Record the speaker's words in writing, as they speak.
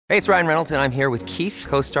Hey, it's Ryan Reynolds, and I'm here with Keith,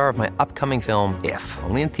 co-star of my upcoming film, If,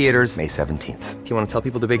 only in theaters May 17th. Do you want to tell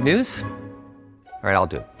people the big news? All right, I'll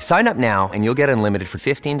do it. Sign up now and you'll get unlimited for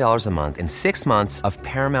 $15 a month and 6 months of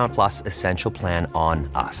Paramount Plus Essential Plan on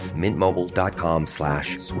us.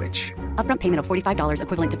 MintMobile.com/switch. Upfront payment of $45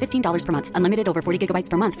 equivalent to $15 per month. Unlimited over 40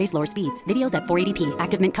 gigabytes per month. Face lower speeds. Videos at 480p.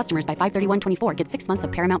 Active Mint customers by 531.24 get 6 months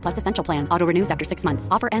of Paramount Plus Essential Plan. Auto renews after 6 months.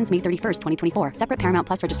 Offer ends May 31st, 2024. Separate Paramount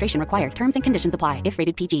Plus registration required. Terms and conditions apply if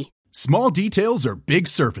rated PG. Small details are big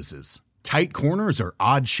surfaces. Tight corners are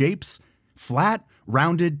odd shapes. Flat,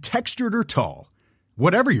 rounded, textured, or tall.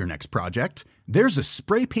 Whatever your next project, there's a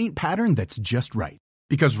spray paint pattern that's just right.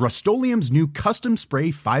 Because Rust-Oleum's new Custom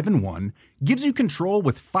Spray 5-in-1 gives you control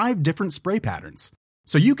with 5 different spray patterns.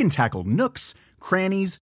 So you can tackle nooks,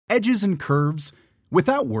 crannies, edges, and curves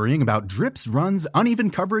without worrying about drips, runs, uneven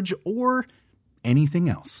coverage, or anything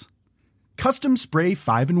else. Custom Spray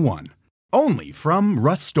 5-in-1. Only from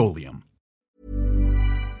Rust-Oleum.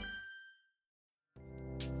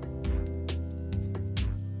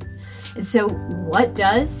 So what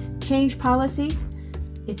does change policies?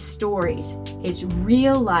 It's stories. It's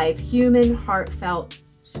real life, human, heartfelt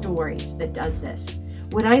stories that does this.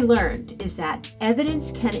 What I learned is that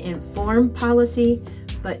evidence can inform policy,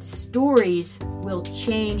 but stories will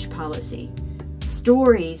change policy.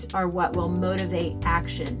 Stories are what will motivate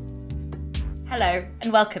action. Hello,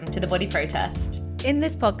 and welcome to The Body Protest. In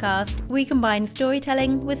this podcast, we combine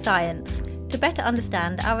storytelling with science to better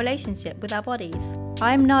understand our relationship with our bodies.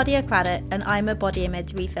 I'm Nadia Craddock, and I'm a body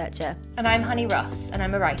image researcher. And I'm Honey Ross, and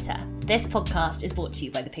I'm a writer. This podcast is brought to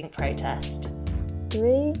you by The Pink Protest.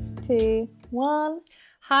 3, 2, 1.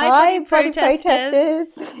 Hi, body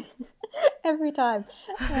protesters. Every time.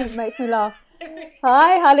 It makes me laugh.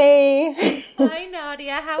 Hi, honey. Hi,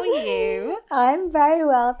 Nadia. How are you? I'm very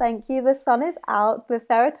well, thank you. The sun is out. The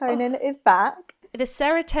serotonin is back. The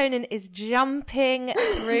serotonin is jumping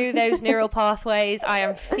through those neural pathways. I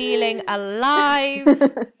am feeling alive.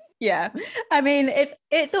 Yeah, I mean it's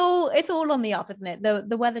all on the up, isn't it?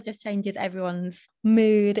 The weather just changes everyone's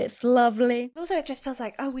mood. It's lovely. Also, it just feels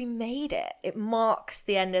like, oh, we made it. It marks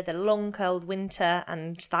the end of the long, cold winter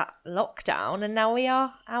and that lockdown, and now we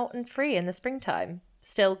are out and free in the springtime.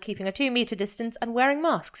 Still keeping a 2-meter distance and wearing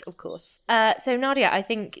masks, of course. So, Nadia, I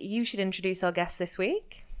think you should introduce our guest this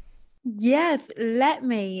week. Yes, let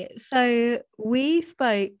me. So we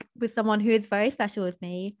spoke with someone who is very special with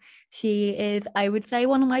me. She is, I would say,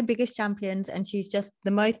 one of my biggest champions, and she's just the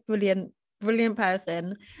most brilliant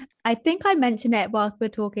person. I think I mentioned it whilst we're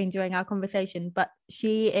talking during our conversation, but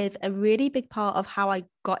she is a really big part of how I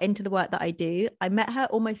got into the work that I do. I met her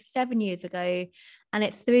almost 7 years ago, and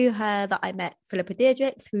it's through her that I met Philippa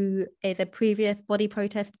Deirdricks, who is a previous Body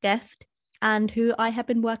Protest guest and who I have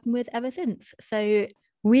been working with ever since. So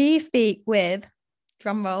we speak with,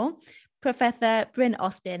 drumroll, Professor Bryn,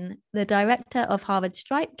 the director of Harvard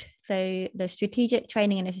Striped, so the Strategic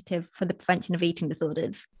Training Initiative for the Prevention of Eating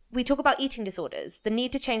Disorders. We talk about eating disorders, the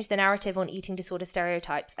need to change the narrative on eating disorder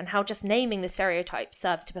stereotypes, and how just naming the stereotypes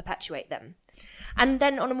serves to perpetuate them. And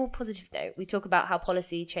then on a more positive note, we talk about how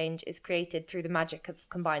policy change is created through the magic of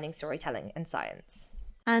combining storytelling and science.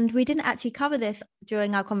 And we didn't actually cover this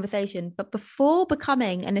during our conversation, but before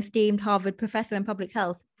becoming an esteemed Harvard professor in public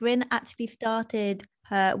health, Bryn actually started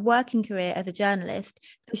her working career as a journalist.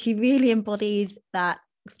 So she really embodies that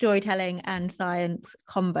storytelling and science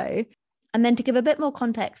combo. And then to give a bit more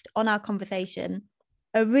context on our conversation,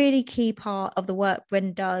 a really key part of the work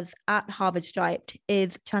Bryn does at Harvard Striped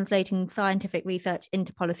is translating scientific research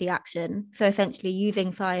into policy action. So essentially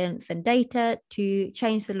using science and data to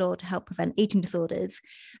change the law to help prevent eating disorders.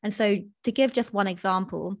 And so to give just one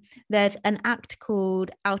example, there's an act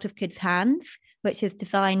called Out of Kids' Hands, which is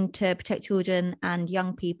designed to protect children and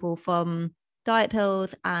young people from diet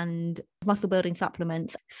pills and muscle building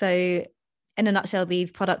supplements. So in a nutshell,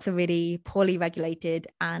 these products are really poorly regulated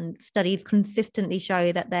and studies consistently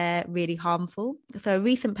show that they're really harmful. So a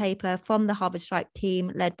recent paper from the Harvard Striped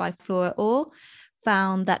team led by Flora Orr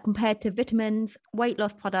found that compared to vitamins, weight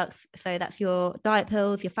loss products, so that's your diet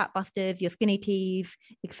pills, your fat busters, your skinny teas,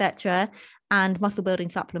 etc., and muscle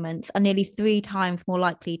building supplements are nearly 3 times more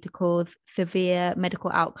likely to cause severe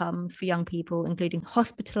medical outcomes for young people, including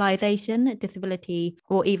hospitalization, disability,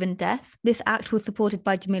 or even death. This act was supported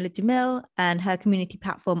by Jamila Jamil and her community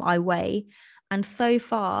platform I Weigh. And so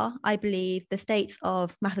far, I believe the states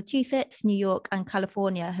of Massachusetts, New York, and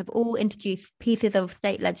California have all introduced pieces of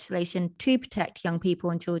state legislation to protect young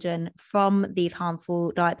people and children from these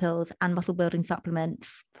harmful diet pills and muscle building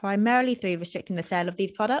supplements, primarily through restricting the sale of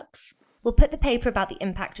these products. We'll put the paper about the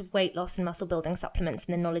impact of weight loss and muscle building supplements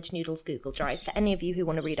in the Knowledge Noodles Google Drive for any of you who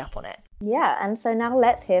want to read up on it. Yeah, and so now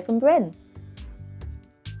let's hear from Bryn.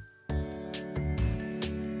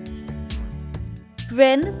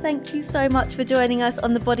 Bryn, thank you so much for joining us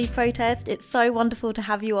on The Body Protest. It's so wonderful to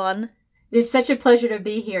have you on. It's such a pleasure to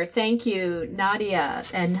be here. Thank you, Nadia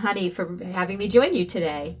and Honey, for having me join you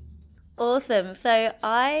today. Awesome. So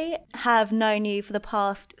I have known you for the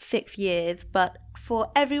past 6 years, but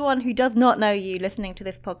for everyone who does not know you listening to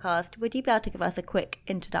this podcast, would you be able to give us a quick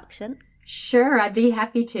introduction? Sure, I'd be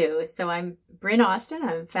happy to. So I'm Bryn Austin.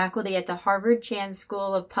 I'm faculty at the Harvard Chan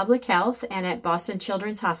School of Public Health and at Boston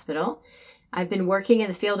Children's Hospital. I've been working in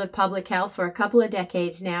the field of public health for a couple of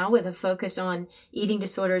decades now with a focus on eating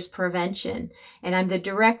disorders prevention. And I'm the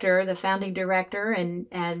founding director,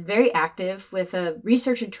 and very active with a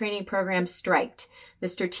research and training program, STRIKED, the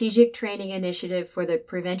Strategic Training Initiative for the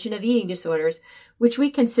Prevention of Eating Disorders, which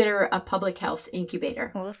we consider a public health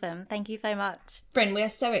incubator. Awesome. Thank you so much. Bryn, we're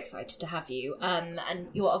so excited to have you. And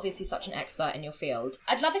you're obviously such an expert in your field.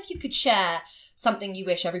 I'd love if you could share something you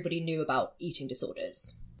wish everybody knew about eating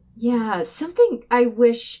disorders. Yeah, something I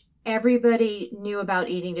wish everybody knew about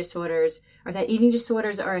eating disorders are that eating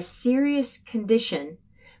disorders are a serious condition,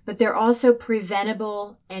 but they're also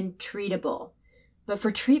preventable and treatable. But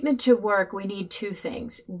for treatment to work, we need two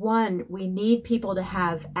things. One, we need people to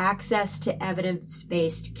have access to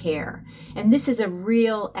evidence-based care. And this is a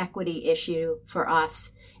real equity issue for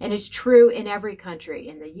us. And it's true in every country,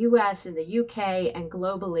 in the US, in the UK, and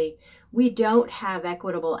globally. We don't have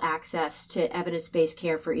equitable access to evidence-based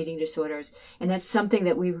care for eating disorders, and that's something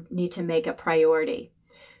that we need to make a priority.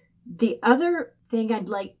 The other thing I'd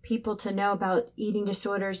like people to know about eating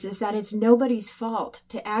disorders is that it's nobody's fault.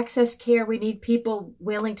 To access care, we need people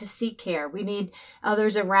willing to seek care. We need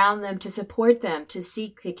others around them to support them to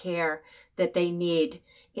seek the care that they need.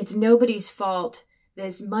 It's nobody's fault.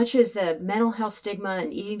 As much as the mental health stigma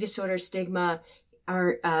and eating disorder stigma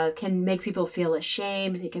can make people feel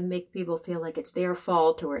ashamed, they can make people feel like it's their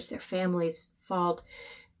fault or it's their family's fault.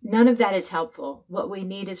 None of that is helpful. What we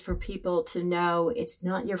need is for people to know it's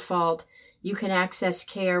not your fault. You can access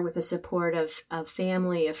care with the support of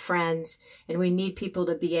family, of friends, and we need people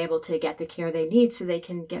to be able to get the care they need so they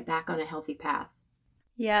can get back on a healthy path.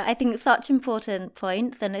 Yeah, I think it's such important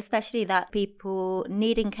points, and especially that people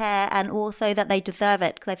needing care and also that they deserve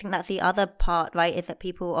it, because I think that's the other part, right, is that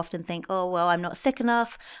people often think, oh, well, I'm not sick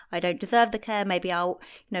enough, I don't deserve the care, maybe I'll,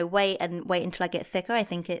 wait until I get sicker. I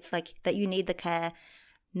think it's like that you need the care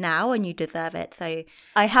now and you deserve it. So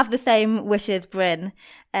I have the same wish as Bryn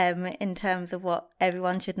in terms of what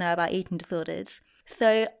everyone should know about eating disorders.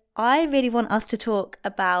 So I really want us to talk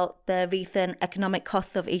about the recent Economic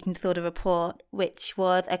Costs of Eating Disorder report, which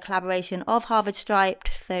was a collaboration of Harvard STRIKED,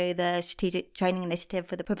 so the Strategic Training Initiative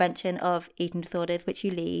for the Prevention of Eating Disorders, which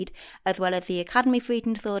you lead, as well as the Academy for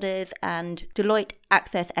Eating Disorders and Deloitte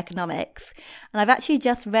Access Economics. And I've actually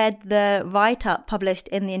just read the write-up published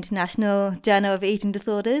in the International Journal of Eating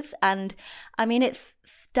Disorders, and I mean, it's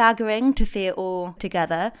staggering to see it all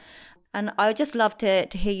together. And I would just love to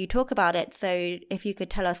hear you talk about it. So if you could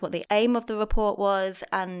tell us what the aim of the report was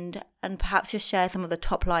and perhaps just share some of the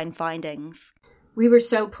top line findings. We were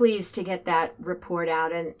so pleased to get that report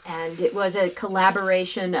out, and it was a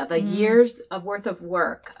collaboration of a year's of worth of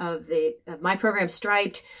work of my program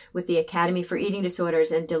STRIKED with the Academy for Eating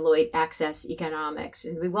Disorders and Deloitte Access Economics.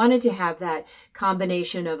 And we wanted to have that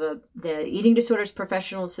combination of the Eating Disorders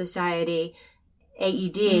Professional Society,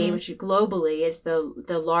 AED, which globally is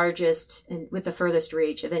the largest and with the furthest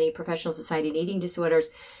reach of any professional society in eating disorders,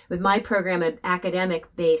 with my program, an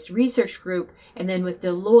academic-based research group, and then with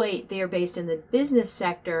Deloitte, they are based in the business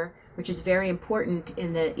sector, which is very important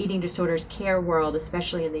in the eating disorders care world,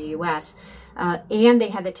 especially in the U.S., and they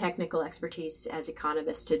had the technical expertise as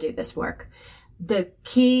economists to do this work. The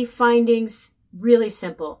key findings, really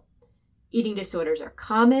simple. Eating disorders are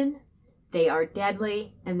common, they are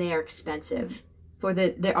deadly, and they are expensive.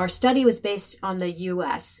 Our study was based on the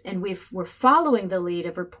U.S., and we're following the lead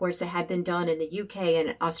of reports that had been done in the U.K.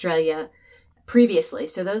 and Australia previously.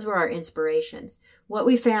 So those were our inspirations. What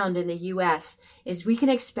we found in the U.S. is we can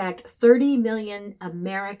expect 30 million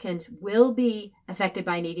Americans will be affected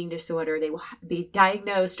by an eating disorder. They will be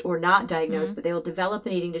diagnosed or not diagnosed, but they will develop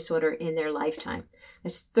an eating disorder in their lifetime.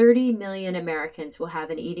 That's 30 million Americans will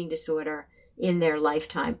have an eating disorder in their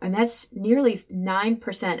lifetime. And that's nearly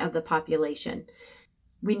 9% of the population.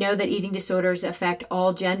 We know that eating disorders affect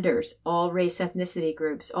all genders, all race ethnicity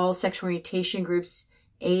groups, all sexual orientation groups,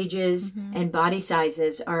 ages, and body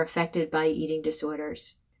sizes are affected by eating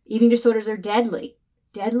disorders. Eating disorders are deadly,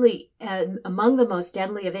 among the most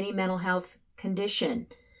deadly of any mental health condition.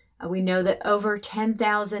 We know that over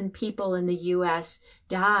 10,000 people in the U.S.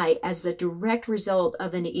 die as the direct result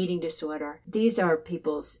of an eating disorder. These are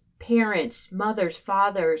people's parents, mothers,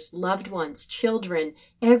 fathers, loved ones, children.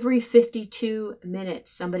 Every 52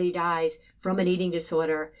 minutes, somebody dies from an eating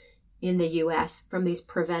disorder in the U.S. from these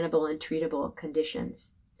preventable and treatable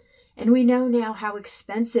conditions. And we know now how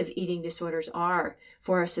expensive eating disorders are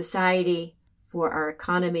for our society, for our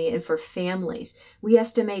economy, and for families. We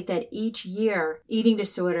estimate that each year, eating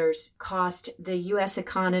disorders cost the U.S.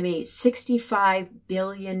 economy $65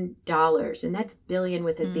 billion, and that's billion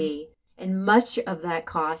with a B. And much of that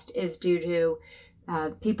cost is due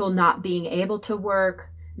to people not being able to work,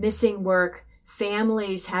 missing work,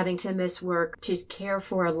 families having to miss work to care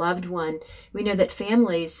for a loved one. We know that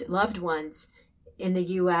families, loved ones in the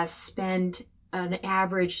U.S. spend an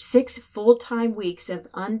average 6 full-time weeks of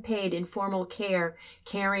unpaid informal care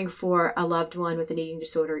caring for a loved one with an eating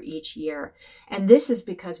disorder each year. And this is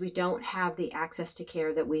because we don't have the access to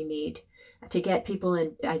care that we need to get people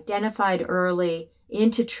identified early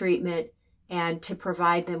into treatment and to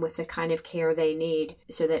provide them with the kind of care they need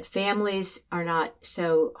so that families are not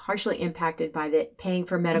so harshly impacted by the paying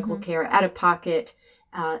for medical care out of pocket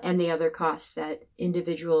and the other costs that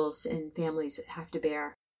individuals and families have to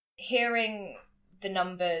bear. Hearing the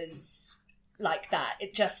numbers like that,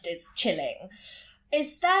 it just is chilling.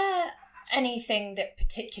 Is there anything that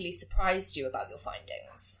particularly surprised you about your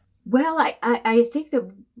findings? Well, I think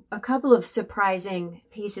that a couple of surprising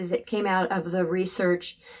pieces that came out of the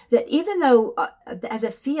research that even though as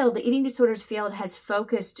a field, the eating disorders field has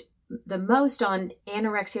focused the most on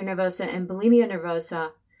anorexia nervosa and bulimia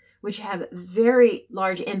nervosa, which have very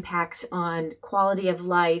large impacts on quality of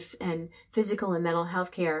life and physical and mental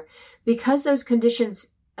health care. Because those conditions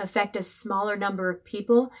affect a smaller number of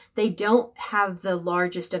people, they don't have the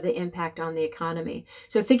largest of the impact on the economy.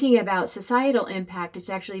 So thinking about societal impact, it's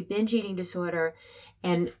actually binge eating disorder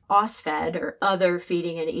and OSFED, or other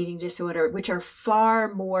feeding and eating disorder, which are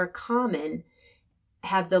far more common,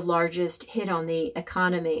 have the largest hit on the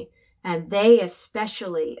economy. And they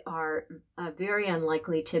especially are very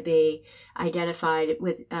unlikely to be identified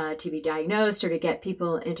with, to be diagnosed or to get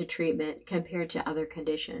people into treatment compared to other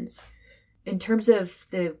conditions. In terms of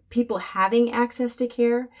the people having access to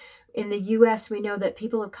care, in the U.S., we know that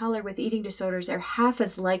people of color with eating disorders are half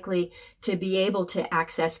as likely to be able to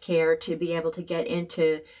access care, to be able to get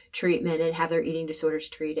into treatment and have their eating disorders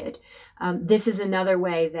treated. This is another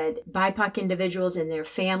way that BIPOC individuals and their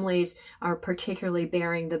families are particularly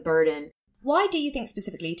bearing the burden. Why do you think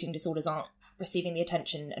specifically eating disorders aren't receiving the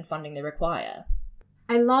attention and funding they require?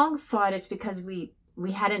 I long thought it's because we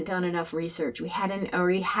hadn't done enough research. We hadn't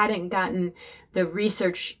gotten the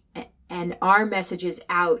research and our messages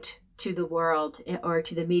out to the world or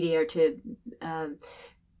to the media or to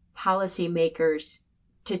policymakers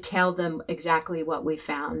to tell them exactly what we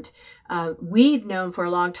found. We've known for a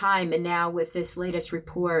long time, and now with this latest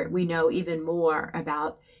report, we know even more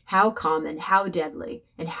about how common, how deadly,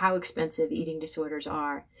 and how expensive eating disorders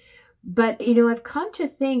are. But, I've come to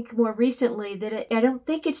think more recently that I don't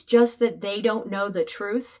think it's just that they don't know the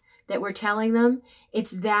truth that we're telling them.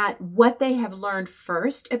 It's that what they have learned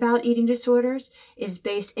first about eating disorders is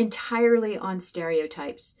based entirely on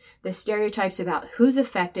stereotypes. The stereotypes about who's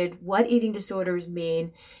affected, what eating disorders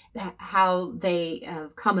mean, how they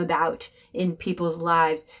come about in people's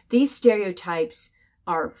lives. These stereotypes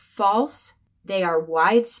are false, they are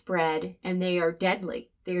widespread, and they are deadly.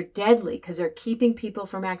 They're deadly because they're keeping people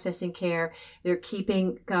from accessing care. They're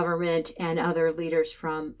keeping government and other leaders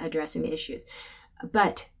from addressing the issues.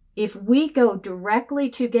 But if we go directly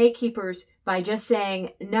to gatekeepers by just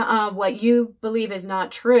saying, "Nuh-uh, what you believe is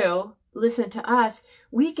not true, listen to us,"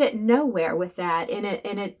 we get nowhere with that. And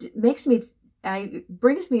it brings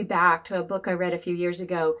me back to a book I read a few years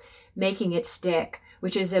ago, Making It Stick,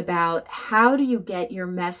 which is about how do you get your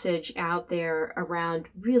message out there around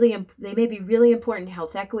they may be really important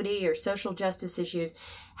health equity or social justice issues.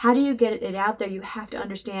 How do you get it out there? You have to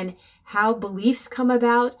understand how beliefs come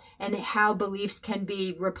about and how beliefs can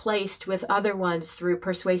be replaced with other ones through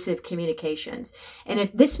persuasive communications. And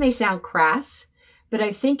if this may sound crass, but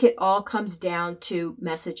I think it all comes down to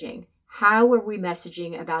messaging. How are we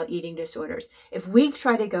messaging about eating disorders? If we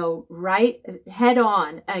try to go right head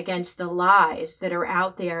on against the lies that are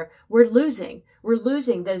out there, we're losing. We're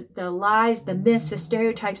losing. The lies, the myths, the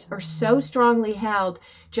stereotypes are so strongly held.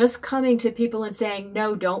 Just coming to people and saying,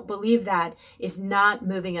 "No, don't believe that," is not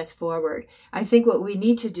moving us forward. I think what we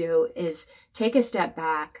need to do is take a step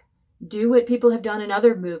back, do what people have done in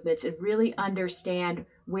other movements, and really understand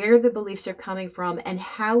where the beliefs are coming from and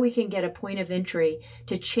how we can get a point of entry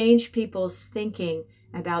to change people's thinking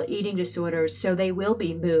about eating disorders, so they will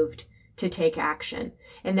be moved to take action.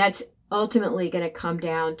 And that's ultimately going to come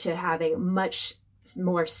down to having much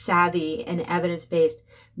more savvy and evidence-based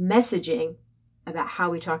messaging about how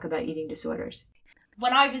we talk about eating disorders.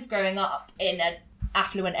 When I was growing up in an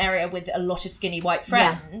affluent area with a lot of skinny white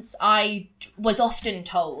friends, I was often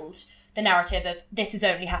told the narrative of this is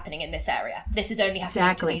only happening in this area. This is only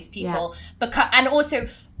happening to these people. Yeah. And also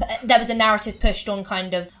there was a narrative pushed on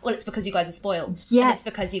kind of, well, it's because you guys are spoiled. Yeah. And it's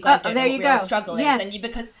because you guys don't know what real struggle is.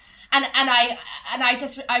 Yes. And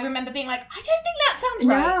I remember being like, I don't think that sounds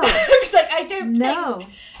right. No. It's like, I don't think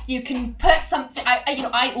you can put something,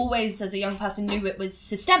 I always as a young person knew it was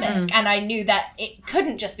systemic, and I knew that it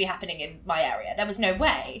couldn't just be happening in my area. There was no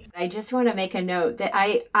way. I just want to make a note that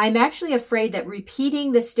I'm actually afraid that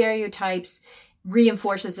repeating the stereotypes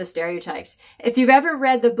reinforces the stereotypes. If you've ever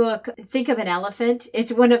read the book, Think of an Elephant,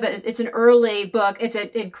 it's an early book.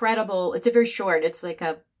 It's very short. It's like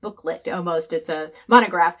a booklet almost. It's a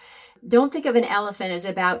monograph. Don't Think of an Elephant is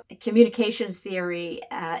about communications theory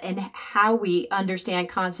and how we understand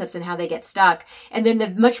concepts and how they get stuck. And then the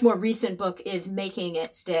much more recent book is Making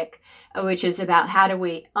It Stick, which is about how do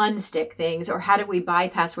we unstick things or how do we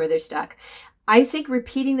bypass where they're stuck. I think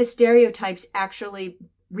repeating the stereotypes actually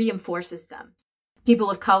reinforces them.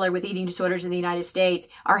 People of color with eating disorders in the United States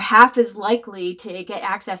are half as likely to get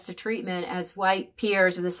access to treatment as white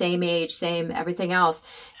peers of the same age, same everything else.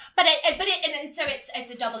 So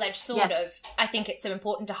it's a double-edged sword of, I think it's so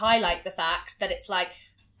important to highlight the fact that it's like,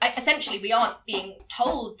 essentially we aren't being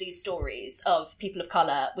told these stories of people of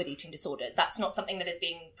color with eating disorders. That's not something that is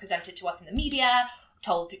being presented to us in the media,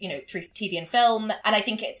 told, through TV and film. And I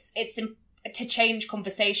think it's to change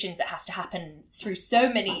conversations, it has to happen through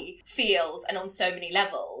so many fields and on so many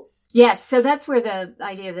levels. Yes, so that's where the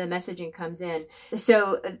idea of the messaging comes in.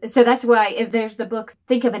 So that's why if there's the book,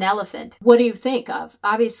 Think of an Elephant, what do you think of?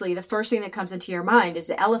 Obviously, the first thing that comes into your mind is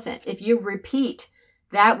the elephant. If you repeat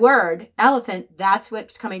that word, elephant, that's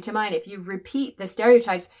what's coming to mind. If you repeat the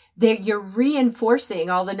stereotypes, you're reinforcing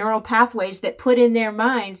all the neural pathways that put in their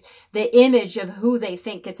minds the image of who they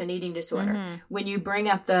think gets an eating disorder. Mm-hmm. When you bring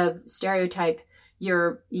up the stereotype,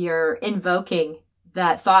 you're invoking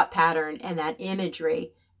that thought pattern and that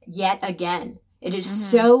imagery yet again. It is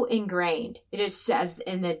so ingrained. It is,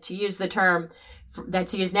 to use the term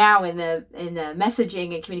that's used now in the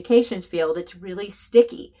messaging and communications field, it's really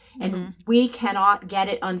sticky. And we cannot get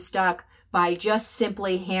it unstuck by just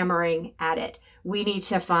simply hammering at it. We need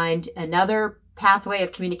to find another pathway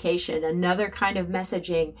of communication, another kind of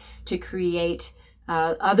messaging to create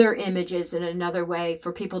other images in another way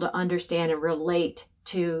for people to understand and relate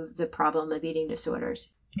to the problem of eating disorders.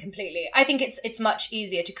 Completely. I think it's much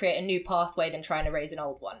easier to create a new pathway than trying to erase an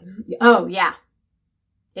old one. Oh, yeah.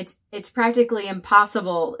 It's practically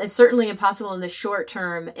impossible. It's certainly impossible in the short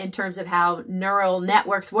term in terms of how neural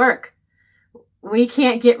networks work. We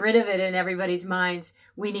can't get rid of it in everybody's minds.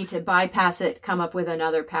 We need to bypass it, come up with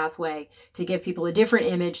another pathway to give people a different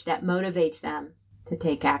image that motivates them to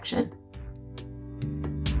take action.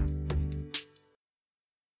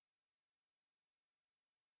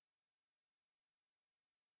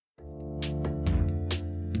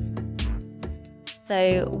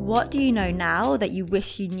 So what do you know now that you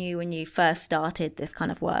wish you knew when you first started this kind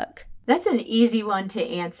of work? That's an easy one to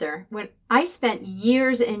answer. When I spent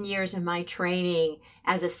years and years of my training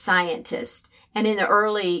as a scientist and in the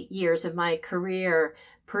early years of my career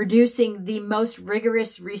producing the most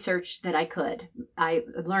rigorous research that I could. I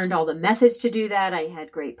learned all the methods to do that. I had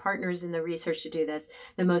great partners in the research to do this,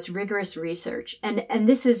 the most rigorous research. And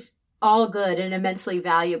this is all good and immensely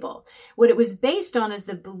valuable. What it was based on is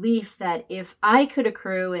the belief that if I could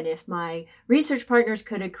accrue and if my research partners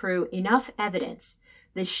could accrue enough evidence,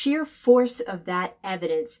 the sheer force of that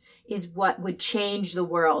evidence is what would change the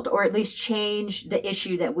world, or at least change the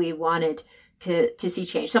issue that we wanted to see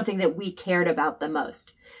change, something that we cared about the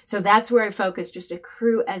most. So that's where I focus, just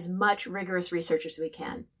accrue as much rigorous research as we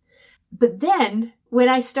can. But then when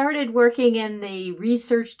I started working in the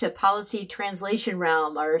research to policy translation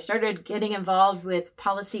realm, or started getting involved with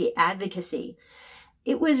policy advocacy,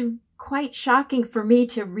 it was quite shocking for me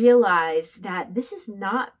to realize that this is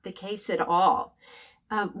not the case at all.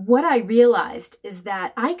 What I realized is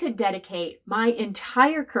that I could dedicate my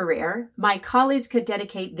entire career, my colleagues could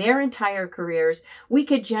dedicate their entire careers, we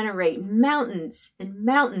could generate mountains and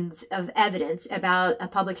mountains of evidence about a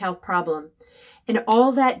public health problem, and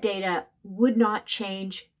all that data would not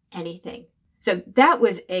change anything. So that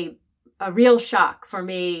was a real shock for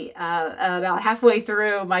me about halfway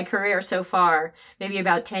through my career so far, maybe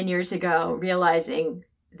about 10 years ago, realizing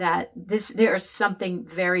that there's something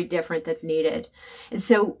very different that's needed. And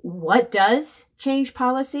so what does change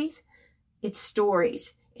policies? It's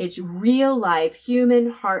stories. It's real life, human,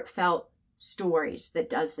 heartfelt stories that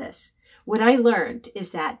does this. What I learned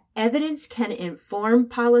is that evidence can inform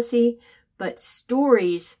policy, but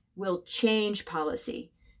stories will change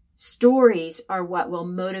policy. Stories are what will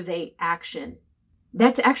motivate action.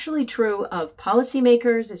 That's actually true of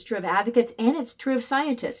policymakers, it's true of advocates, and it's true of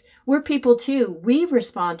scientists. We're people too. We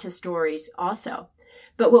respond to stories also.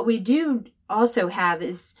 But what we do also have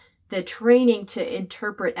is the training to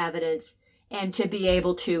interpret evidence and to be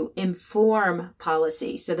able to inform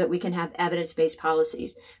policy so that we can have evidence-based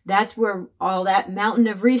policies. That's where all that mountain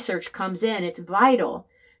of research comes in. It's vital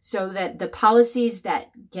so that the policies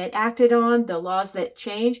that get acted on, the laws that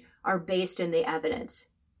change, are based in the evidence.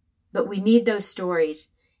 But we need those stories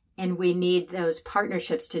and we need those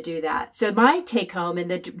partnerships to do that. So my take home and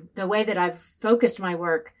the way that I've focused my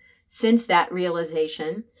work since that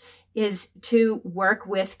realization is to work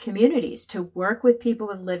with communities, to work with people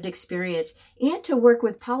with lived experience, and to work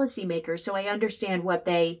with policymakers so I understand what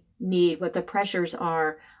they need, what the pressures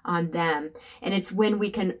are on them. And it's when we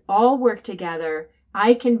can all work together,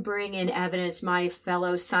 I can bring in evidence, my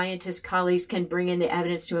fellow scientist colleagues can bring in the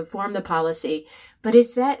evidence to inform the policy, but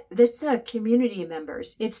it's the community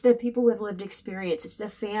members, it's the people with lived experience, it's the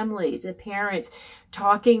families, the parents,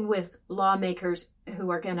 talking with lawmakers who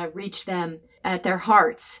are going to reach them at their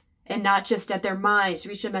hearts and not just at their minds,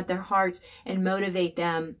 reach them at their hearts and motivate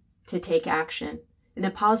them to take action. And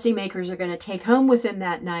the policymakers are going to take home with them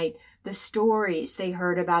that night the stories they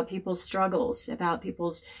heard about people's struggles, about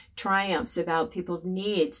people's triumphs, about people's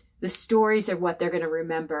needs. The stories are what they're going to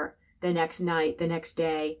remember the next night, the next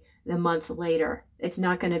day, the month later. It's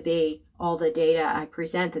not going to be all the data I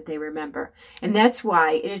present that they remember. And that's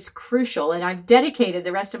why it is crucial, and I've dedicated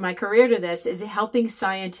the rest of my career to this, is helping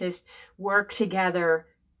scientists work together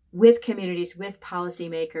with communities, with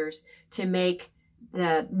policymakers to make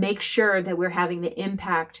sure that we're having the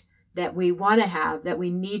impact that we want to have, that we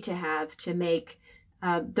need to have to make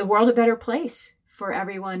the world a better place for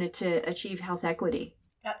everyone to achieve health equity.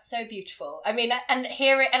 That's so beautiful. I mean, and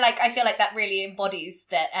I feel like that really embodies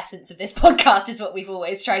the essence of this podcast, is what we've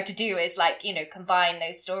always tried to do, is combine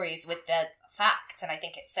those stories with the facts. And I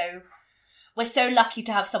think we're so lucky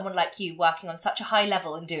to have someone like you working on such a high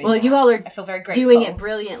level and doing that. You all are I feel very grateful. Doing it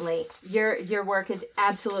brilliantly. Your work is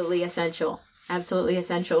absolutely essential. Absolutely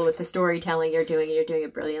essential with the storytelling you're doing. You're doing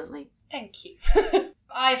it brilliantly. Thank you.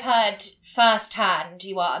 I've heard firsthand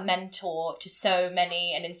you are a mentor to so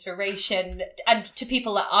many, an inspiration, and to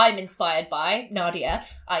people that I'm inspired by, Nadia,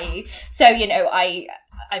 i.e. So,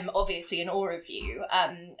 I'm obviously in awe of you,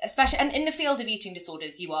 especially, and in the field of eating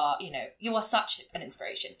disorders, you are such an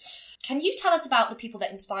inspiration. Can you tell us about the people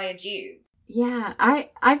that inspired you? Yeah,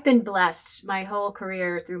 I've been blessed my whole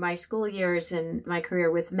career through my school years and my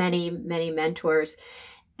career with many, many mentors.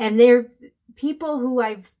 And they're people who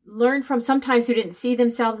I've learned from, sometimes who didn't see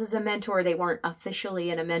themselves as a mentor. They weren't officially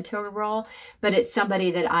in a mentor role, but it's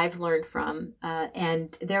somebody that I've learned from.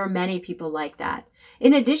 And there are many people like that.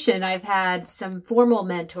 In addition, I've had some formal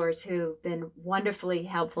mentors who've been wonderfully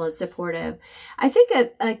helpful and supportive. I think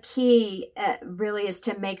a key really is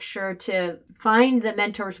to make sure to find the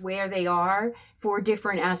mentors where they are for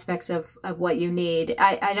different aspects of what you need.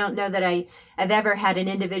 I don't know that I've ever had an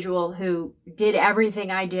individual who did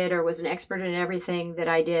everything I did or was an expert in everything that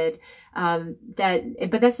I did.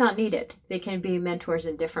 But that's not needed. They can be mentors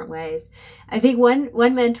in different ways. I think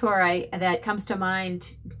one mentor that comes to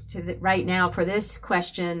mind right now for this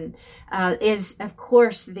question is, of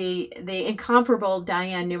course, the incomparable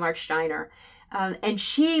Diane Newmark-Steiner. And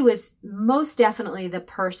she was most definitely the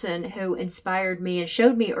person who inspired me and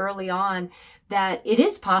showed me early on that it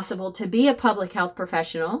is possible to be a public health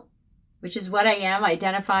professional, which is what I am. I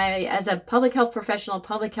identify as a public health professional,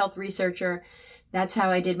 public health researcher. That's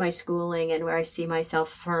how I did my schooling and where I see myself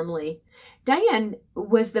firmly. Diane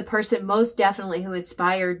was the person most definitely who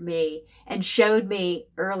inspired me and showed me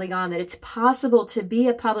early on that it's possible to be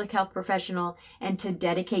a public health professional and to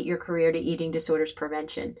dedicate your career to eating disorders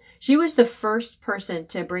prevention. She was the first person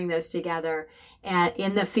to bring those together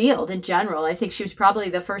in the field in general. I think she was probably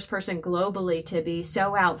the first person globally to be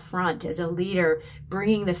so out front as a leader,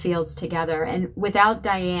 bringing the fields together. And without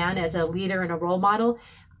Diane as a leader and a role model,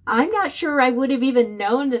 I'm not sure I would have even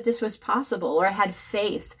known that this was possible or had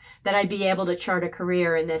faith that I'd be able to chart a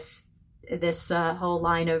career in this whole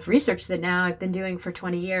line of research that now I've been doing for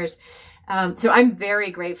 20 years. So I'm very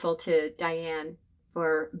grateful to Diane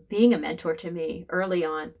for being a mentor to me early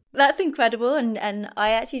on. That's incredible. And I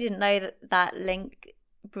actually didn't know that link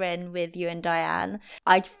Bryn, with you and Diane.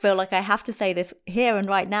 I feel like I have to say this here and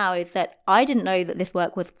right now, is that I didn't know that this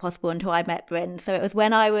work was possible until I met Bryn. So it was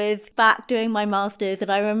when I was back doing my master's,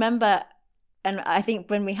 and I remember, and I think,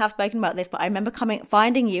 Bryn, we have spoken about this, but I remember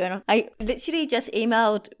finding you, and I literally just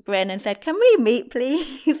emailed Bryn and said, can we meet,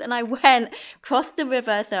 please? And I went, crossed the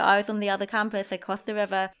river. So I was on the other campus. I crossed the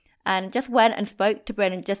river and just went and spoke to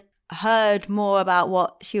Bryn and just heard more about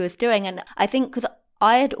what she was doing. And I think because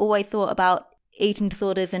I had always thought about eating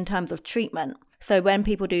disorders in terms of treatment. So when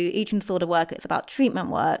people do eating disorder work, it's about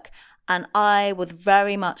treatment work. And I was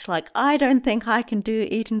very much like, I don't think I can do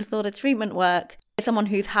eating disorder treatment work. As someone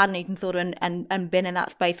who's had an eating disorder and been in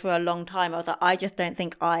that space for a long time, I was like, I just don't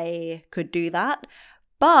think I could do that.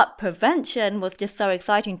 But prevention was just so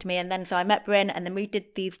exciting to me. And then so I met Bryn, and then we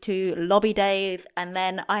did these 2 lobby days. And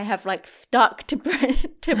then I have like stuck to Bryn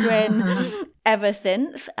ever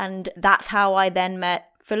since. And that's how I then met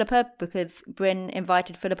Philippa, because Bryn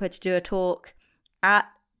invited Philippa to do a talk at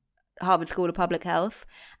Harvard School of Public Health.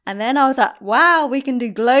 And then I was like, wow, we can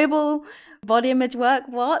do global body image work.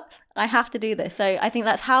 What? I have to do this. So I think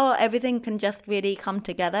that's how everything can just really come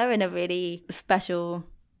together in a really special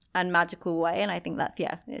and magical way. And I think that's,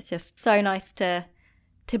 it's just so nice to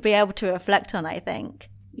be able to reflect on, I think.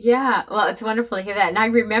 Yeah, well, it's wonderful to hear that. And I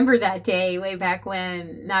remember that day way back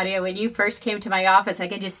when, Nadia, when you first came to my office, I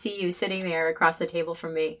could just see you sitting there across the table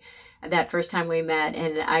from me that first time we met.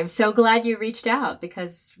 And I'm so glad you reached out,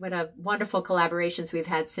 because what a wonderful collaborations we've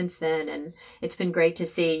had since then. And it's been great to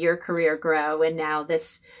see your career grow. And now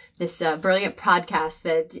this brilliant podcast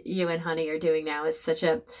that you and Honey are doing now is such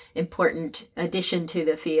an important addition to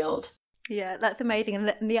the field. Yeah, that's amazing.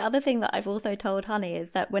 And the other thing that I've also told Honey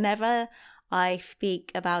is that whenever I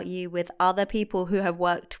speak about you with other people who have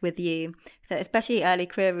worked with you, so especially early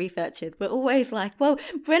career researchers, we're always like, well,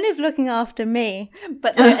 Bryn is looking after me.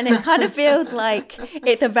 And it kind of feels like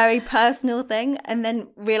it's a very personal thing. And then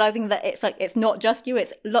realizing that it's like, it's not just you,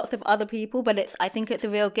 it's lots of other people, but I think it's a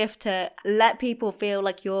real gift to let people feel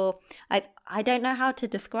like I don't know how to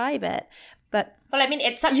describe it, but well, I mean,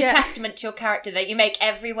 it's such a testament to your character that you make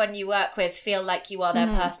everyone you work with feel like you are their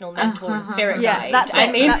personal mentor and spirit guide.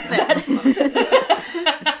 That's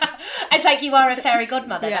it's like you are a fairy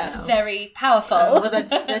godmother. Yeah. That's very powerful. Well,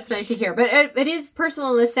 that's nice to hear. But it is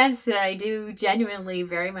personal in the sense that I do genuinely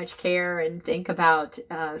very much care and think about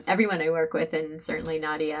everyone I work with, and certainly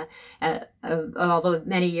Nadia, all the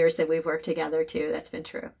many years that we've worked together too. That's been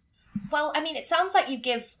true. Well, I mean, it sounds like you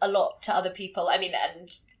give a lot to other people. I mean,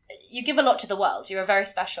 and you give a lot to the world. You're a very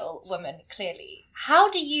special woman, clearly. How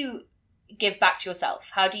do you give back to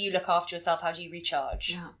yourself? How do you look after yourself? How do you recharge?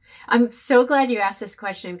 Yeah. I'm so glad you asked this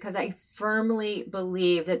question, because I firmly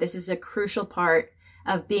believe that this is a crucial part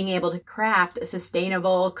of being able to craft a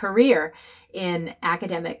sustainable career in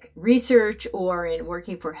academic research or in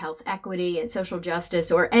working for health equity and social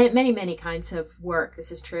justice or many, many kinds of work.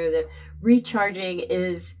 This is true. The recharging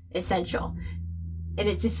is essential. And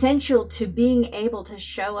it's essential to being able to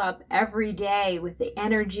show up every day with the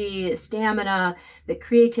energy, the stamina, the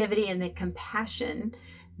creativity, and the compassion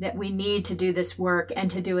that we need to do this work and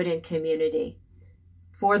to do it in community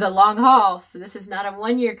for the long haul. So this is not a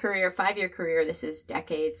 1-year career, 5-year career. This is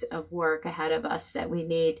decades of work ahead of us that we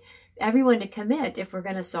need everyone to commit if we're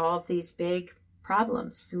going to solve these big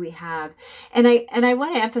problems we have. And I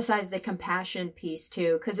want to emphasize the compassion piece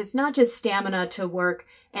too, because it's not just stamina to work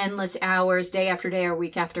endless hours day after day or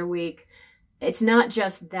week after week. It's not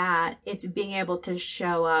just that. It's being able to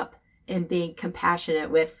show up and being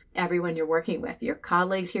compassionate with everyone you're working with, your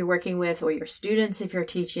colleagues you're working with, or your students if you're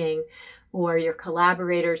teaching, or your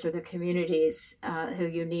collaborators or the communities who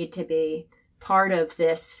you need to be part of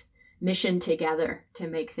this mission together to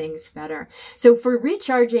make things better. So for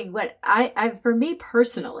recharging, what for me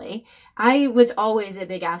personally, I was always a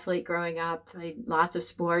big athlete growing up. Played lots of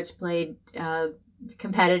sports, played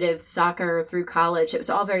competitive soccer through college. It was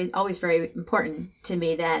always very important to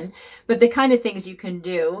me then. But the kind of things you can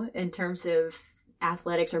do in terms of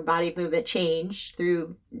athletics or body movement change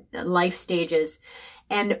through life stages.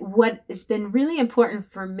 And what has been really important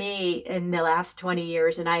for me in the last 20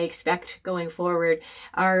 years, and I expect going forward,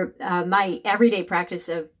 are my everyday practice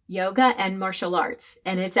of yoga and martial arts.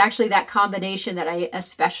 And it's actually that combination that I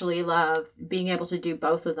especially love, being able to do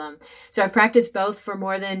both of them. So I've practiced both for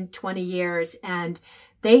more than 20 years, and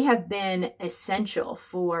they have been essential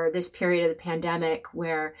for this period of the pandemic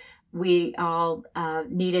where we all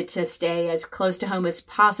needed to stay as close to home as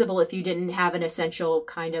possible if you didn't have an essential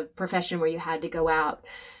kind of profession where you had to go out.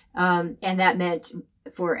 And that meant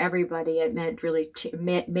for everybody, it meant really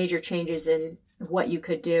major changes in what you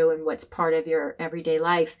could do and what's part of your everyday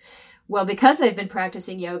life. well, because I've been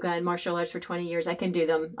practicing yoga and martial arts for 20 years, I can do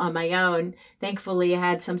them on my own. Thankfully, I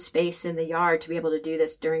had some space in the yard to be able to do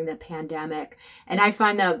this during the pandemic. And I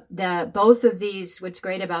find that both of these, what's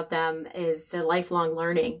great about them is the lifelong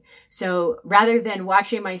learning. So rather than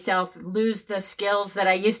watching myself lose the skills that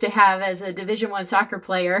I used to have as a Division I soccer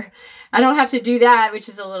player, I don't have to do that, which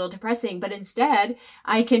is a little depressing. But instead,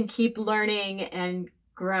 I can keep learning and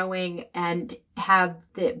growing and have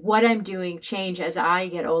what I'm doing change as I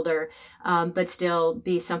get older, but still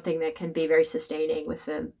be something that can be very sustaining with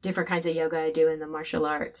the different kinds of yoga I do in the martial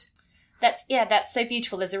arts. That's so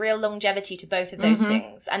beautiful. There's a real longevity to both of those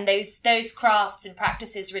things, and those crafts and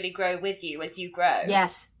practices really grow with you as you grow.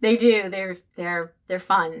 Yes, they do. They're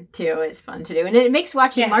fun too. It's fun to do, and it makes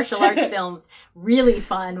watching martial arts films really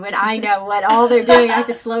fun. When I know what all they're doing, I have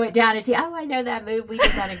to slow it down and see. Oh, I know that move. We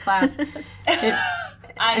did that in class.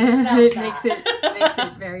 It makes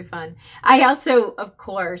it very fun. I also, of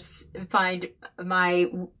course, find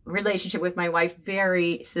my relationship with my wife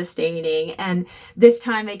very sustaining. And this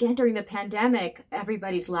time, again, during the pandemic,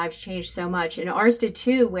 everybody's lives changed so much. And ours did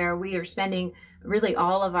too, where we are spending really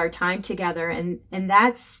all of our time together. And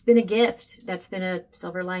that's been a gift. That's been a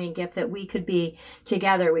silver lining gift that we could be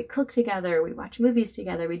together. We cook together. We watch movies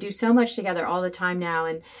together. We do so much together all the time now.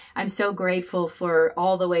 And I'm so grateful for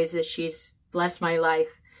all the ways that she's blessed my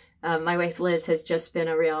life. My wife, Liz, has just been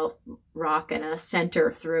a real rock and a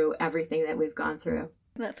center through everything that we've gone through.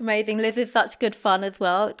 That's amazing. Liz is such good fun as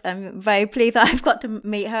well. I'm very pleased that I've got to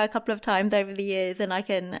meet her a couple of times over the years, and I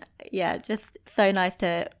can, just so nice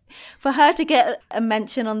for her to get a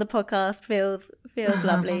mention on the podcast feels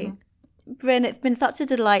lovely. Bryn, it's been such a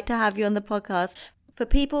delight to have you on the podcast. For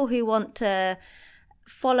people who want to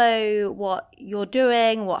follow what you're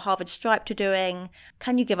doing, what Harvard Striped are doing,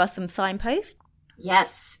 can you give us some signposts?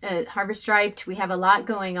 Yes, at Harvard Striped, we have a lot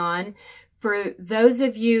going on. For those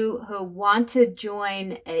of you who want to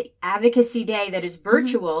join an advocacy day that is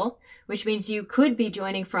virtual, which means you could be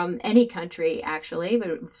joining from any country, actually,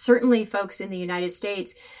 but certainly folks in the United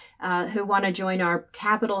States who want to join our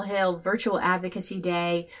Capitol Hill Virtual Advocacy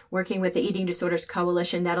Day, working with the Eating Disorders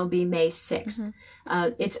Coalition, that'll be May 6th.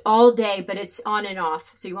 It's all day, but it's on and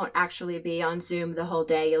off. So you won't actually be on Zoom the whole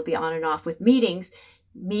day. You'll be on and off with meeting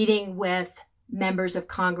with members of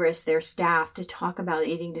Congress, their staff, to talk about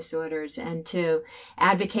eating disorders and to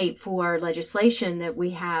advocate for legislation that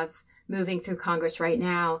we have moving through Congress right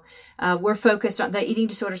now. We're focused on the Eating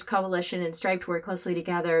Disorders Coalition and Striped work closely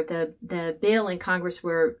together. The bill in Congress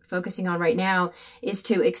we're focusing on right now is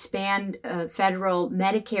to expand federal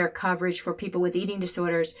Medicare coverage for people with eating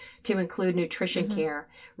disorders to include nutrition care.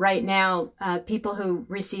 Right now, people who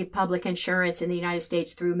receive public insurance in the United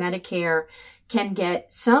States through Medicare can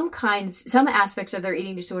get some aspects of their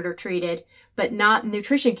eating disorder treated, but not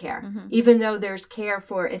nutrition care, even though there's care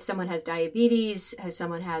for if someone has diabetes, if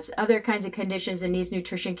someone has other kinds of conditions and needs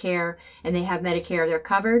nutrition care and they have Medicare, they're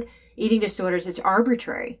covered. Eating disorders, it's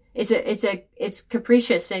arbitrary. It's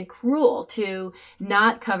capricious and cruel to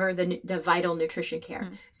not cover the vital nutrition care.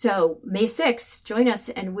 So May 6th, join us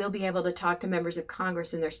and we'll be able to talk to members of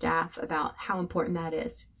Congress and their staff about how important that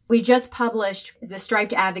is. We just published the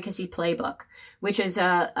Striped Advocacy Playbook, which is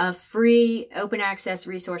a free open access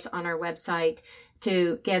resource on our website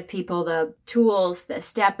to give people the tools, the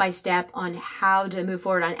step-by-step on how to move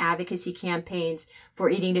forward on advocacy campaigns for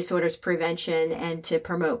eating disorders prevention and to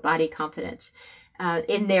promote body confidence.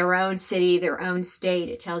 In their own city, their own state,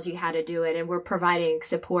 it tells you how to do it. And we're providing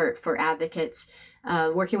support for advocates,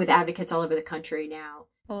 working with advocates all over the country now.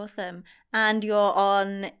 Awesome. And you're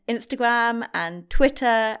on Instagram and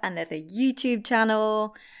Twitter, and there's a YouTube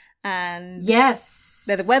channel, and yes,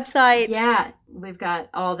 there's a website. Yeah, we've got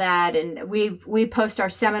all that, and we post our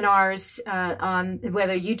seminars on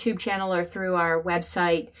whether YouTube channel or through our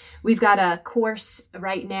website. We've got a course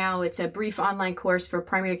right now. It's a brief online course for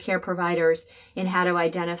primary care providers in how to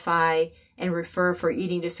identify and refer for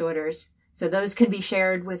eating disorders. So those can be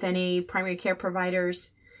shared with any primary care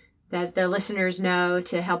providers that the listeners know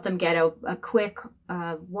to help them get a quick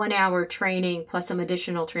 1 hour training plus some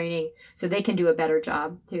additional training so they can do a better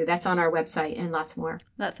job too. That's on our website and lots more.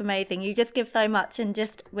 That's amazing. You just give so much, and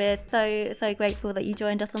we're so grateful that you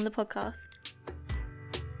joined us on the podcast.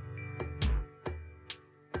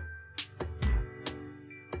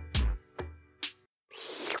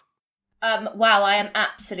 Wow, I am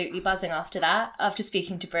absolutely buzzing after that, after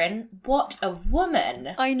speaking to Bryn. What a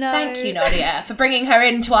woman. I know. Thank you, Nadia, for bringing her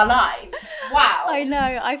into our lives. Wow. I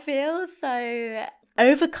know. I feel so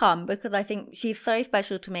overcome because I think she's so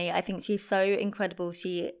special to me. I think she's so incredible.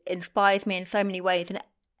 She inspires me in so many ways. And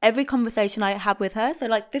every conversation I have with her, so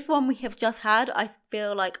like this one we have just had, I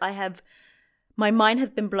feel like I have my mind has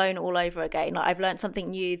been blown all over again. Like, I've learned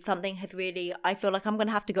something new. Something has really, I feel like I'm going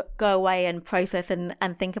to have to go away and process and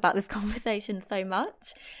think about this conversation so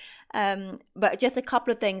much. But just a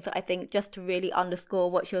couple of things that I think just to really underscore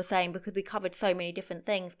what you're saying, because we covered so many different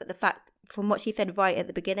things, but the fact from what she said right at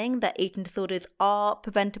the beginning that eating disorders are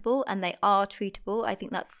preventable and they are treatable, I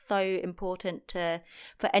think that's so important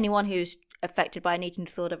for anyone who's affected by an eating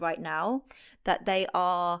disorder right now, that they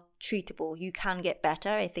are treatable. You can get better.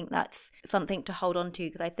 I think that's something to hold on to,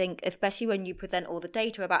 because I think especially when you present all the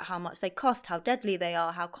data about how much they cost, how deadly they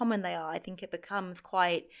are, how common they are, I think it becomes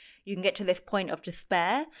quite, you can get to this point of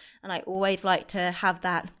despair. And I always like to have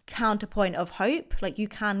that counterpoint of hope, like you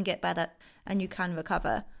can get better and you can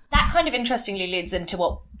recover. That kind of interestingly leads into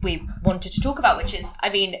what we wanted to talk about, which is, I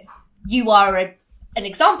mean, you are an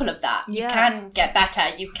example of that. You can get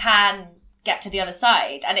better. You can get to the other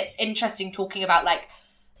side. And it's interesting talking about like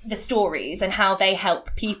the stories and how they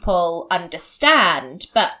help people understand,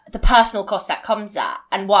 but the personal cost that comes at,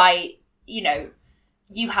 and why, you know,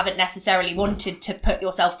 you haven't necessarily wanted to put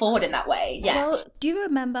yourself forward in that way yet. Well, do you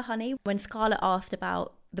remember, honey, when Scarlett asked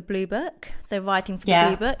about the Blue Book, so writing for the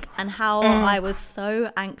Blue Book, and how I was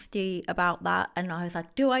so angsty about that, and I was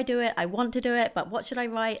like, do I do it? I want to do it, but what should I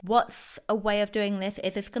write? What's a way of doing this?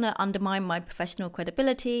 Is this going to undermine my professional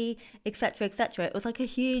credibility, etc., etc.? It was like a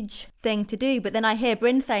huge thing to do, but then I hear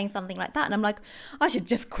Bryn saying something like that, and I'm like, I should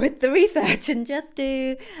just quit the research and just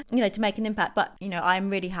do, you know, to make an impact. But, you know, I'm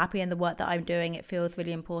really happy in the work that I'm doing. It feels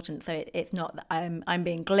really important, so it's not that I'm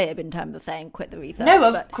being glib in terms of saying quit the research. No,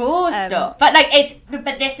 of course not. But like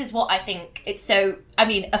but this is what I think it's so, I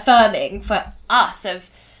mean, affirming for us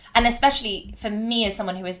and especially for me as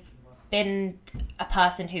someone who has been a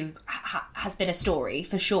person who has been a story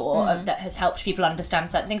for sure that has helped people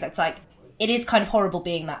understand certain things. It's like, it is kind of horrible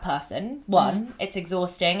being that person. One, it's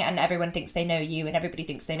exhausting and everyone thinks they know you and everybody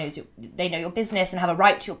thinks they know your business and have a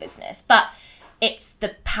right to your business. But it's the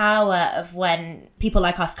power of when people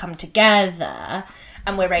like us come together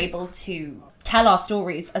and we're able to tell our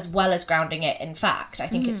stories as well as grounding it in fact. I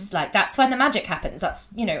think it's like, that's when the magic happens. That's,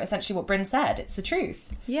 you know, essentially what Bryn said. It's the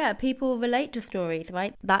truth. Yeah, people relate to stories,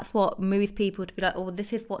 right? That's what moves people to be like, oh,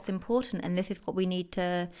 this is what's important and this is what we need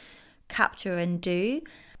to capture and do.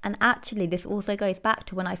 And actually, this also goes back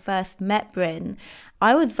to when I first met Bryn.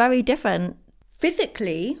 I was very different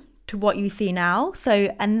physically to what you see now.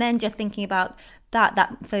 So, and then just thinking about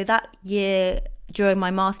that year during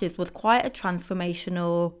my master's was quite a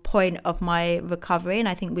transformational point of my recovery. And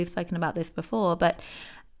I think we've spoken about this before, but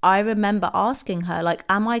I remember asking her, like,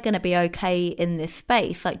 am I going to be okay in this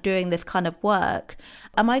space, like doing this kind of work?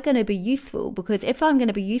 Am I going to be useful? Because if I'm going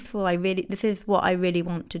to be useful, this is what I really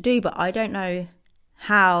want to do, but I don't know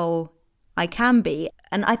how I can be.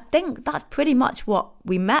 And I think that's pretty much what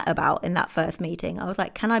we met about in that first meeting. I was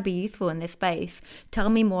like, can I be useful in this space? Tell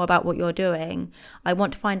me more about what you're doing. I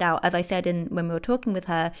want to find out. As I said when we were talking with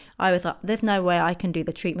her, I was like, there's no way I can do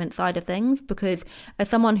the treatment side of things, because as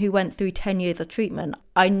someone who went through 10 years of treatment,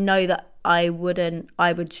 I know that I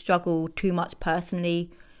would struggle too much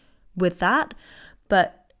personally with that.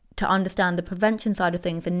 But to understand the prevention side of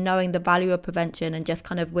things and knowing the value of prevention, and just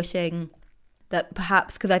kind of wishing that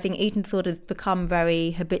perhaps, because I think eating disorders become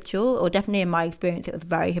very habitual, or definitely in my experience it was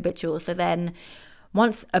very habitual. So then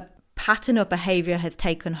once a pattern of behaviour has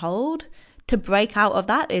taken hold, to break out of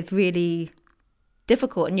that is really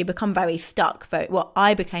difficult, and you become very stuck.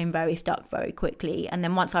 I became very stuck very quickly, and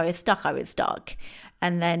then once I was stuck,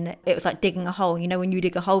 and then it was like digging a hole. You know, when you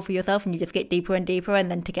dig a hole for yourself and you just get deeper and deeper, and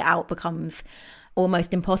then to get out becomes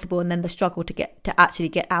almost impossible, and then the struggle to actually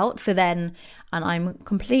get out. So then, and I'm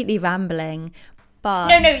completely rambling,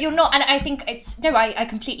 but no, you're not. And I think I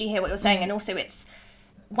completely hear what you're saying. And also, it's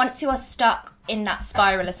once you are stuck in that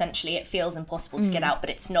spiral, essentially, it feels impossible to get out, but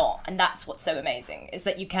it's not. And that's what's so amazing, is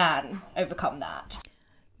that you can overcome that.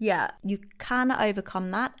 Yeah, you can overcome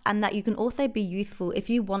that, and that you can also be useful if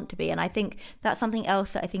you want to be. And I think that's something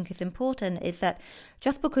else that I think is important, is that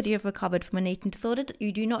just because you've recovered from an eating disorder,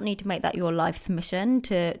 you do not need to make that your life's mission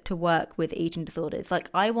to work with eating disorders. Like,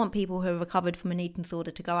 I want people who have recovered from an eating disorder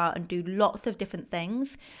to go out and do lots of different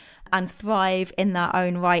things and thrive in their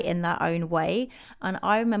own right, in their own way. And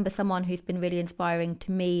I remember someone who's been really inspiring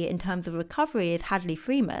to me in terms of recovery is Hadley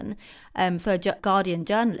Freeman, so a Guardian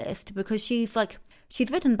journalist, because she's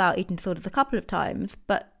written about eating disorders a couple of times,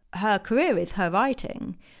 but her career is her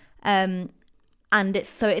writing. And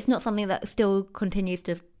it's not something that still continues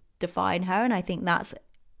to define her. And I think that's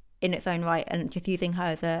in its own right, and just using her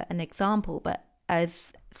as an example, but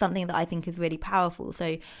as something that I think is really powerful.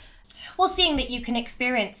 So, well, seeing that you can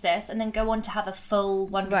experience this and then go on to have a full,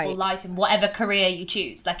 wonderful life in whatever career you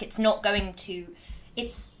choose. Like, it's not going to...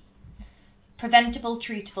 preventable,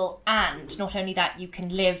 treatable, and not only that, you can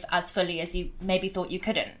live as fully as you maybe thought you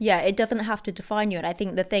couldn't. Yeah, it doesn't have to define you. And I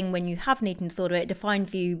think the thing when you have an eating disorder, it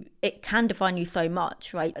can define you so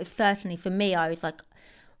much, right? Certainly for me, I was like,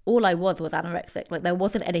 all I was anorexic. Like there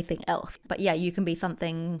wasn't anything else. But yeah, you can be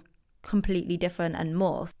something completely different and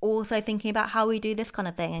more. Also thinking about how we do this kind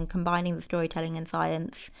of thing and combining the storytelling and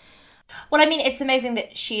science. Well, I mean, it's amazing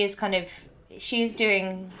that she's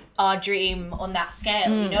doing our dream on that scale,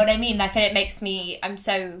 you know what I mean? Like, and it makes me, I'm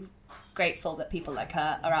so grateful that people like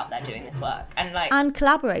her are out there doing this work and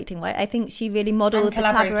collaborating, right? I think she really models the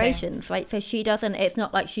collaborations, right? So she's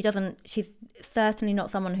certainly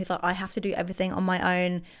not someone who's like, I have to do everything on my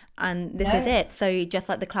own and this is it. So just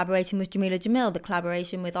like the collaboration with Jamila Jamil, the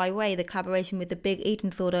collaboration with iWeigh, the collaboration with the big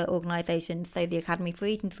eating disorder organisations, so the Academy for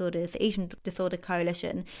Eating Disorders, the Eating Disorder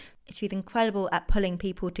Coalition. She's incredible at pulling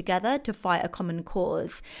people together to fight a common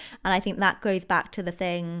cause. And I think that goes back to the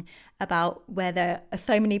thing about where there are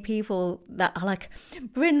so many people that are like,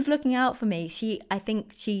 Bryn's looking out for me. I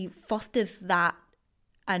think she fosters that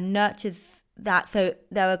and nurtures that. So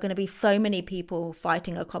there are going to be so many people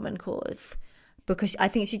fighting a common cause because I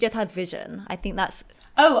think she just has vision. I think that's...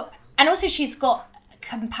 Oh, and also she's got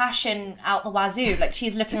compassion out the wazoo. Like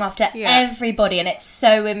she's looking after everybody and it's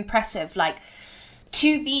so impressive. Like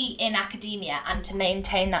to be in academia and to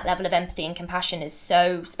maintain that level of empathy and compassion is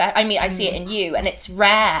so special. I mean, I see it in you and it's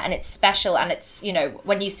rare and it's special and it's, you know,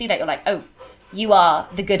 when you see that you're like, oh, you are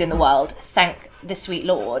the good in the world. Thank the sweet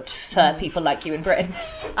Lord for people like you and Bryn.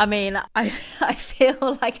 I mean, I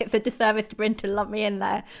feel like it's a disservice to Bryn to lump me in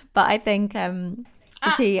there, but I think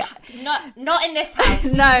she... Not in this house.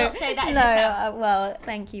 No, not say that in this house. Well,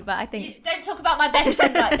 thank you, but I think... You don't talk about my best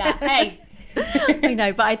friend like that, hey. I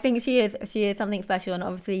know, but I think she is something special and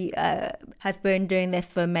obviously has been doing this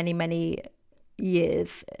for many, many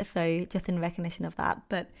years. So just in recognition of that.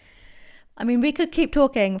 But I mean, we could keep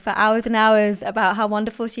talking for hours and hours about how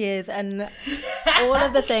wonderful she is and all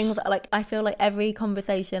of the things. Like, I feel like every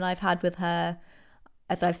conversation I've had with her,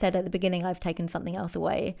 as I've said at the beginning, I've taken something else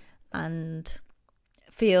away and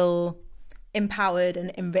feel empowered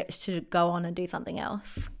and enriched to go on and do something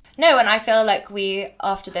else. No, and I feel like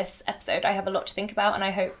after this episode, I have a lot to think about, and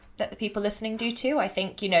I hope that the people listening do too. I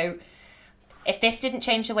think, you know, if this didn't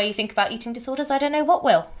change the way you think about eating disorders, I don't know what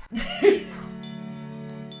will.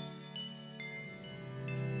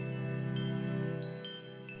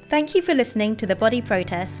 Thank you for listening to The Body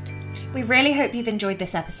Protest. We really hope you've enjoyed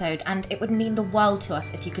this episode, and it would mean the world to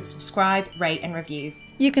us if you could subscribe, rate and review.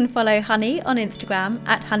 You can follow Honey on Instagram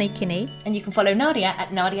at honeykinney. And you can follow Nadia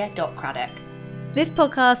at nadia.craddock. This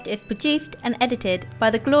podcast is produced and edited by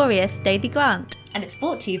the glorious Daisy Grant. And it's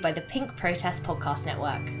brought to you by the Pink Protest Podcast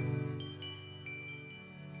Network.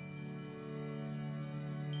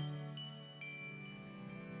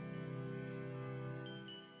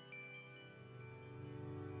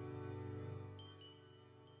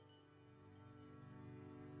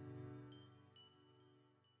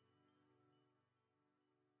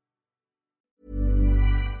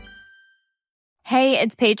 Hey,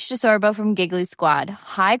 it's Paige DeSorbo from Giggly Squad.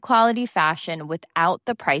 High quality fashion without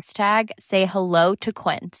the price tag. Say hello to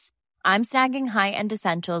Quince. I'm snagging high-end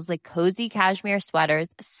essentials like cozy cashmere sweaters,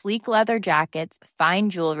 sleek leather jackets, fine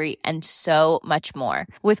jewelry, and so much more.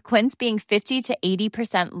 With Quince being 50 to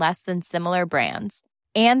 80% less than similar brands.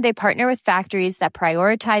 And they partner with factories that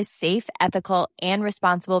prioritize safe, ethical, and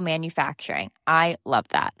responsible manufacturing. I love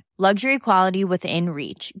that. Luxury quality within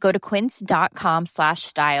reach. Go to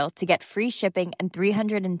quince.com/style to get free shipping and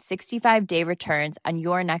 365-day returns on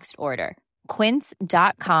your next order.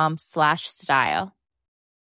 Quince.com/style.